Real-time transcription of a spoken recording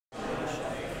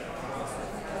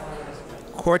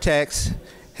Cortex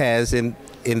has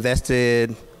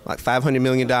invested like $500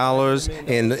 million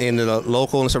in the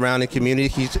local and surrounding community.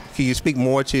 Can you speak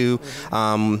more to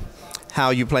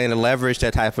how you plan to leverage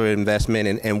that type of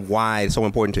investment and why it's so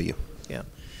important to you? Yeah.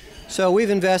 So we've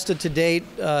invested to date,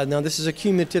 now this is a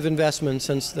cumulative investment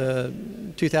since the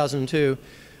 2002,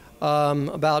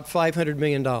 about $500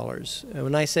 million. And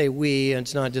when I say we,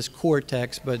 it's not just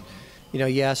Cortex, but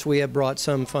yes, we have brought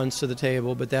some funds to the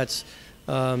table, but that's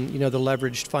the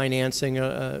leveraged financing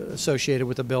associated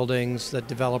with the buildings that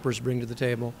developers bring to the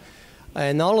table.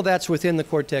 And all of that's within the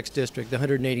Cortex district, the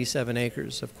 187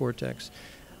 acres of Cortex.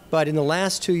 But in the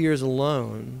last 2 years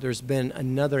alone, there's been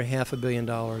another $500 million,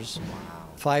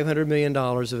 $500 million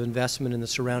of investment in the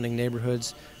surrounding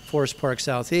neighborhoods, Forest Park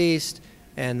Southeast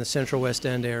and the Central West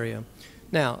End area.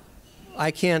 Now,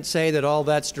 I can't say that all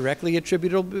that's directly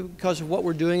attributable because of what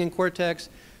we're doing in Cortex,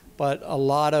 but a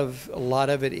lot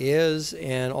of it is,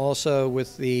 and also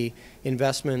with the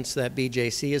investments that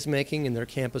BJC is making in their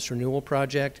campus renewal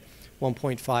project,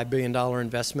 $1.5 billion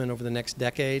investment over the next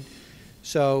decade.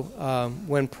 So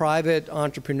when private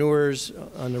entrepreneurs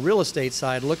on the real estate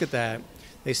side look at that,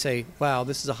 they say, wow,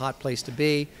 this is a hot place to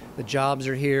be, the jobs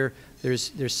are here,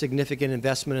 there's significant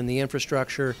investment in the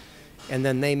infrastructure, and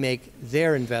then they make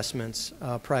their investments,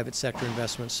 private sector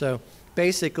investments. So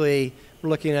basically, we're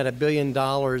looking at $1 billion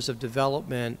of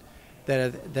development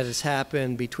that has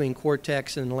happened between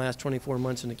Cortex in the last 24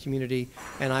 months in the community,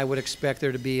 and I would expect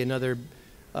there to be another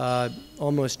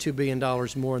almost $2 billion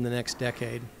more in the next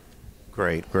decade.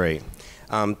 Great, great.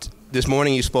 This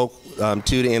morning you spoke to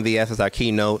the MVF as our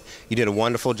keynote. You did a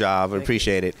wonderful job. I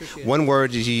appreciate it. One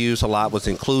word that you used a lot was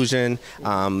inclusion,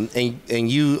 and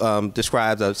you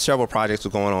described several projects that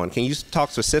are going on. Can you talk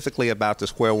specifically about the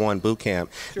Square One boot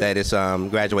camp that is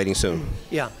graduating soon?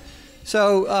 Yeah.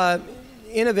 So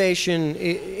innovation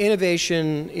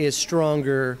is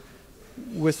stronger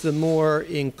with the more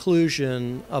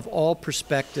inclusion of all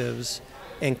perspectives,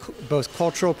 and both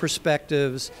cultural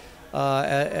perspectives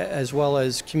as well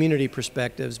as community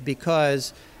perspectives,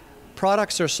 because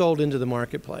products are sold into the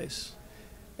marketplace,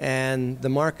 and the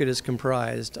market is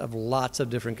comprised of lots of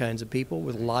different kinds of people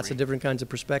with lots of different kinds of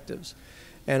perspectives.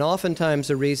 And oftentimes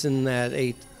the reason that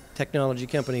a technology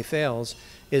company fails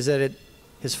is that it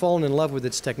has fallen in love with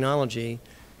its technology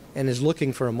and is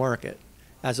looking for a market,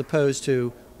 as opposed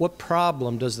to what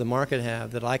problem does the market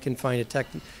have that I can find a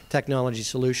technology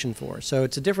solution for. So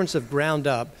it's a difference of ground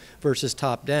up versus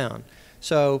top down.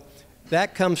 So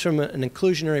that comes from an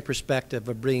inclusionary perspective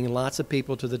of bringing lots of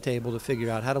people to the table to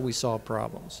figure out how do we solve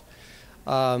problems.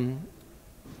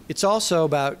 It's also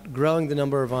about growing the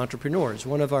number of entrepreneurs.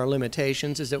 One of our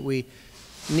limitations is that we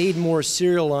need more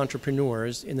serial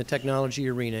entrepreneurs in the technology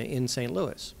arena in St.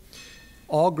 Louis.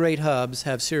 All great hubs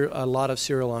have a lot of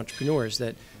serial entrepreneurs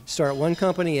that start one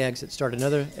company, exit, start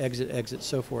another, exit,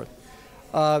 so forth.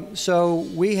 So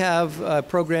we have a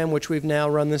program which we've now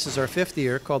run, this is our 5th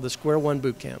year, called the Square One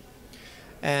Boot Camp.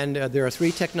 And there are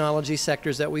 3 technology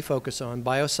sectors that we focus on: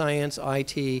 bioscience,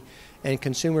 IT, and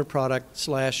consumer product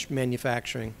 /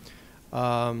 manufacturing.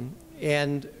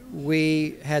 And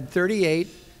we had 38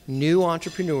 new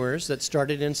entrepreneurs that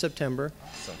started in September.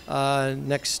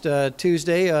 Next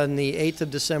Tuesday, on the 8th of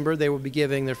December, they will be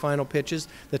giving their final pitches.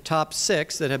 The top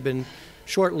 6 that have been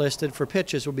shortlisted for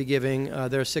pitches will be giving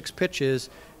their 6 pitches,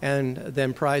 and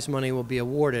then prize money will be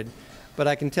awarded. But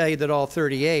I can tell you that all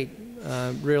 38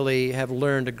 really have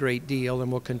learned a great deal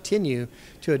and will continue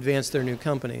to advance their new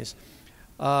companies.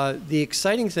 The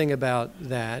exciting thing about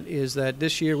that is that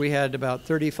this year we had about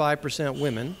 35%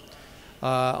 women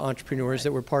entrepreneurs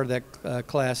that were part of that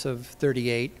class of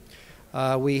 38.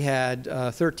 We had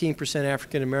 13%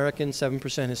 African American,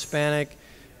 7% Hispanic,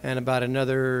 and about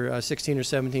another 16 or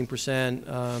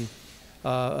 17%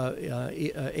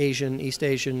 Asian, East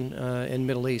Asian, and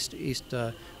Middle East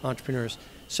entrepreneurs.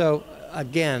 So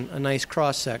again, a nice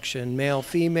cross-section, male,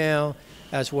 female,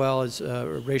 as well as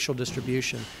racial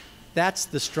distribution. That's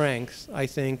the strength, I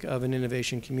think, of an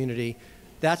innovation community.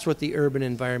 That's what the urban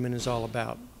environment is all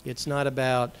about. It's not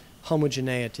about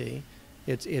homogeneity.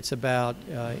 It's about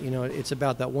it's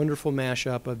about that wonderful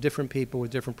mashup of different people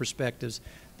with different perspectives.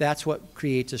 That's what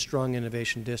creates a strong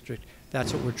innovation district.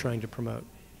 That's what we're trying to promote.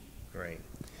 Great.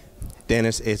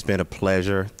 Dennis, it's been a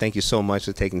pleasure. Thank you so much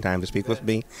for taking time to speak with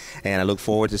me, and I look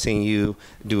forward to seeing you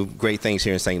do great things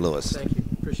here in St. Louis. Thank you.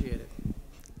 Appreciate it.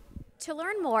 To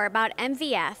learn more about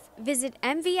MVF, visit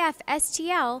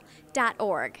mvfstl.org.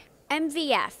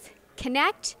 MVF.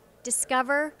 Connect,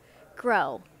 discover,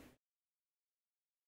 grow.